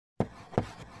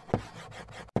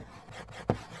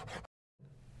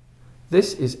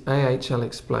This is AHL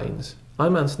Explains.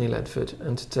 I'm Anthony Ledford,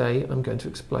 and today I'm going to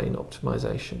explain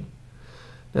optimization.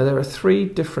 Now, there are three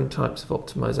different types of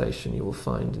optimization you will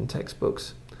find in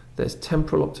textbooks. There's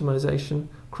temporal optimization,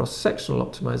 cross-sectional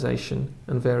optimization,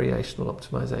 and variational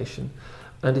optimization.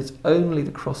 And it's only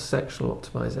the cross-sectional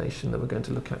optimization that we're going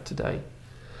to look at today.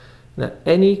 Now,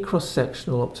 any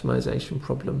cross-sectional optimization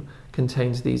problem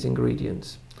contains these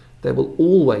ingredients. There will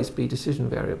always be decision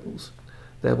variables.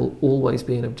 There will always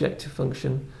be an objective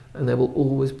function, and there will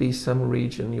always be some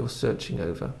region you're searching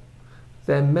over.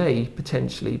 There may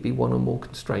potentially be one or more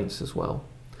constraints as well.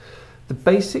 The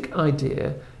basic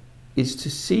idea is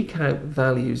to seek out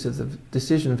values of the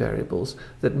decision variables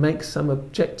that make some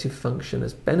objective function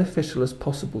as beneficial as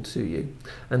possible to you,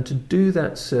 and to do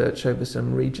that search over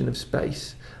some region of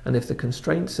space. And if the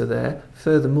constraints are there,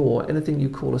 furthermore, anything you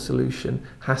call a solution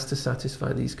has to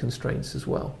satisfy these constraints as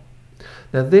well.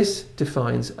 Now, this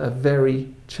defines a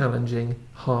very challenging,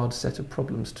 hard set of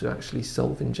problems to actually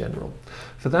solve in general.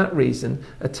 For that reason,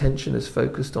 attention is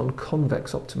focused on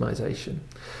convex optimization.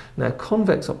 Now,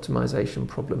 convex optimization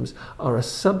problems are a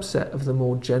subset of the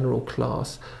more general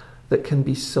class that can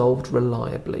be solved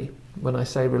reliably. When I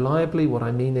say reliably, what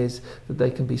I mean is that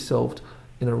they can be solved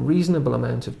in a reasonable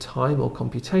amount of time or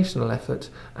computational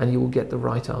effort, and you will get the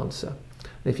right answer.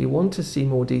 If you want to see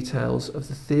more details of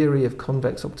the theory of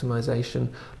convex optimization,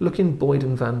 look in Boyd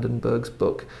and Vandenberg's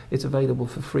book. It's available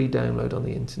for free download on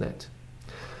the internet.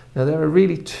 Now, there are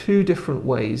really two different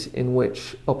ways in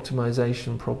which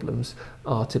optimization problems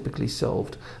are typically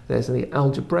solved. There's the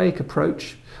algebraic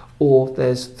approach, or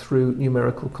there's through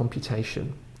numerical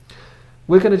computation.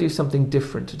 We're going to do something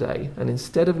different today, and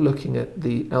instead of looking at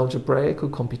the algebraic or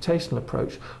computational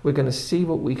approach, we're going to see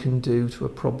what we can do to a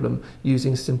problem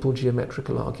using simple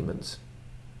geometrical arguments.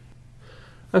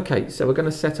 Okay, so we're going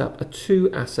to set up a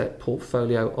two-asset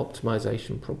portfolio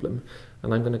optimization problem,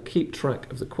 and I'm going to keep track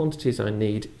of the quantities I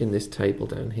need in this table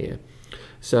down here.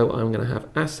 So I'm going to have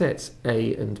assets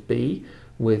A and B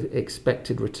with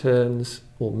expected returns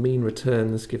or mean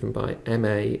returns given by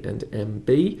MA and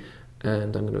MB,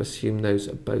 and I'm going to assume those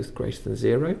are both greater than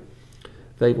 0.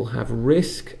 They will have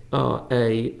risk RA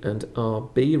and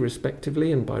RB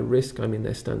respectively, and by risk I mean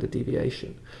their standard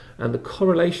deviation. And the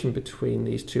correlation between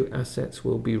these two assets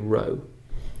will be rho.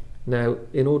 Now,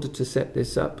 in order to set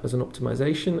this up as an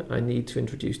optimization, I need to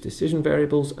introduce decision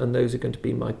variables, and those are going to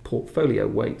be my portfolio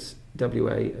weights,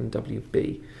 WA and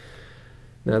WB.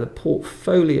 Now, the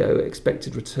portfolio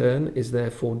expected return is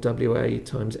therefore WA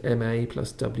times MA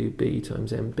plus WB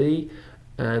times MB,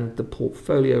 and the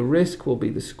portfolio risk will be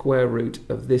the square root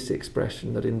of this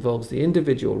expression that involves the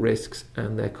individual risks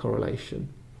and their correlation.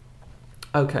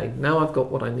 Okay, now I've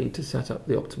got what I need to set up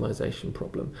the optimization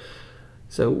problem.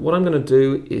 So what I'm going to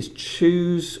do is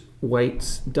choose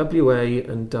weights WA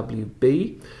and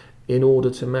WB in order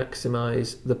to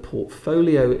maximize the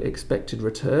portfolio expected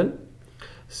return,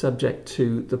 subject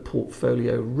to the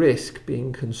portfolio risk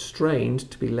being constrained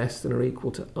to be less than or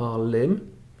equal to R lim.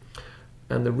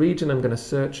 And the region I'm going to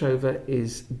search over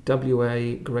is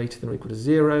WA greater than or equal to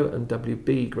 0 and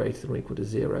WB greater than or equal to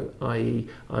 0, i.e.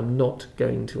 I'm not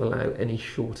going to allow any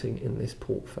shorting in this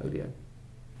portfolio.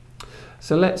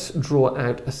 So let's draw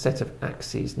out a set of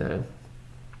axes now.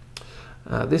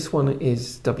 This one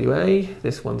is WA,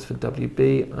 this one's for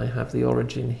WB. I have the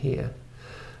origin here.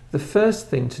 The first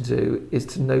thing to do is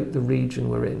to note the region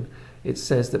we're in. It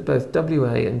says that both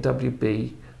WA and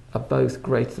WB are both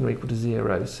greater than or equal to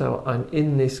 0, so I'm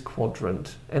in this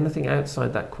quadrant. Anything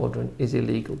outside that quadrant is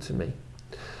illegal to me.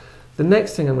 The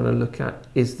next thing I'm going to look at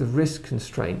is the risk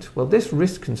constraint. Well, this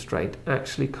risk constraint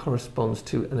actually corresponds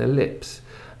to an ellipse,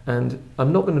 and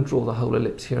I'm not going to draw the whole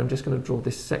ellipse here. I'm just going to draw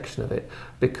this section of it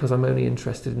because I'm only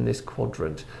interested in this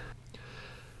quadrant.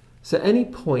 So any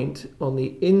point on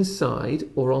the inside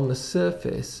or on the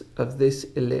surface of this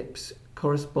ellipse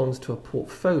corresponds to a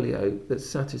portfolio that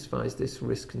satisfies this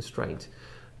risk constraint,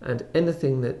 and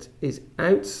anything that is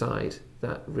outside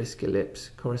that risk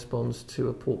ellipse corresponds to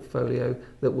a portfolio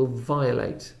that will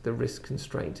violate the risk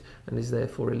constraint and is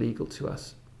therefore illegal to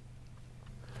us.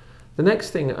 The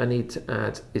next thing I need to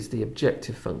add is the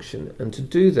objective function, and to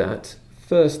do that,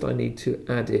 first I need to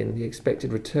add in the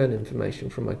expected return information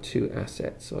from my two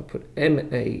assets. So I put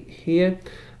MA here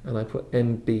and I put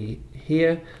MB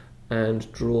here and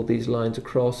draw these lines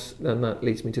across, and that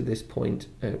leads me to this point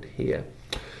out here.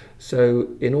 So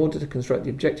in order to construct the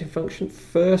objective function,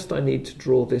 first I need to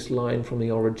draw this line from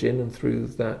the origin and through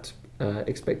that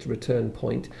expected return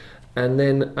point, and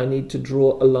then I need to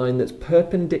draw a line that's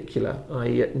perpendicular,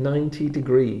 i.e. at 90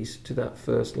 degrees to that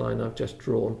first line I've just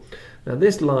drawn. Now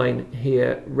this line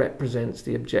here represents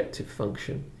the objective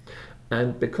function,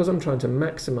 And because I'm trying to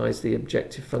maximize the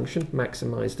objective function,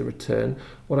 maximize the return,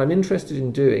 what I'm interested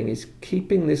in doing is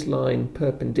keeping this line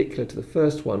perpendicular to the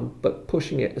first one, but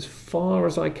pushing it as far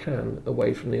as I can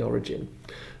away from the origin.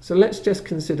 So let's just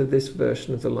consider this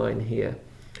version of the line here.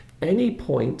 Any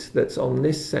point that's on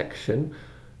this section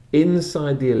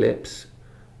inside the ellipse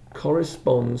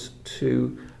corresponds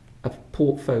to a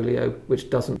portfolio which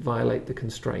doesn't violate the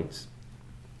constraints.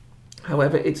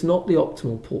 However, it's not the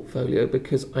optimal portfolio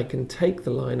because I can take the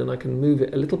line and I can move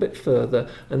it a little bit further,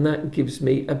 and that gives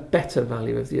me a better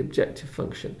value of the objective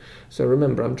function. So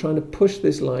remember, I'm trying to push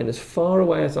this line as far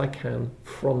away as I can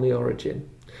from the origin.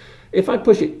 If I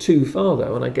push it too far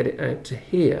though and I get it out to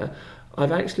here,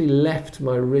 I've actually left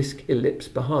my risk ellipse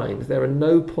behind. There are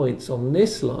no points on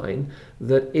this line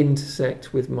that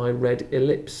intersect with my red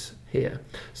ellipse here.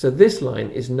 So this line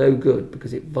is no good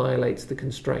because it violates the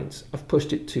constraints. I've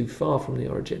pushed it too far from the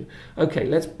origin. Okay,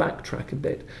 let's backtrack a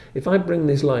bit. If I bring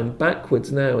this line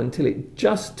backwards now until it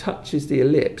just touches the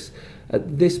ellipse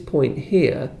at this point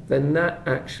here, then that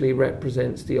actually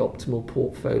represents the optimal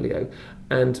portfolio.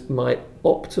 And my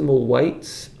optimal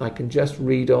weights, I can just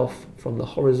read off from the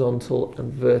horizontal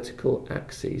and vertical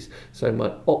axes. So my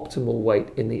optimal weight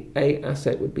in the A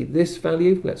asset would be this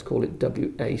value, let's call it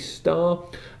WA star,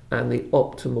 and the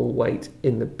optimal weight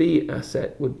in the B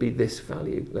asset would be this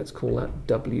value, let's call that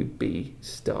WB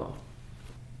star.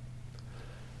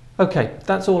 Okay,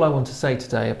 that's all I want to say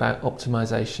today about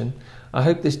optimization. I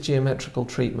hope this geometrical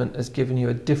treatment has given you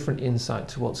a different insight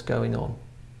to what's going on.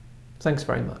 Thanks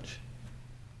very much.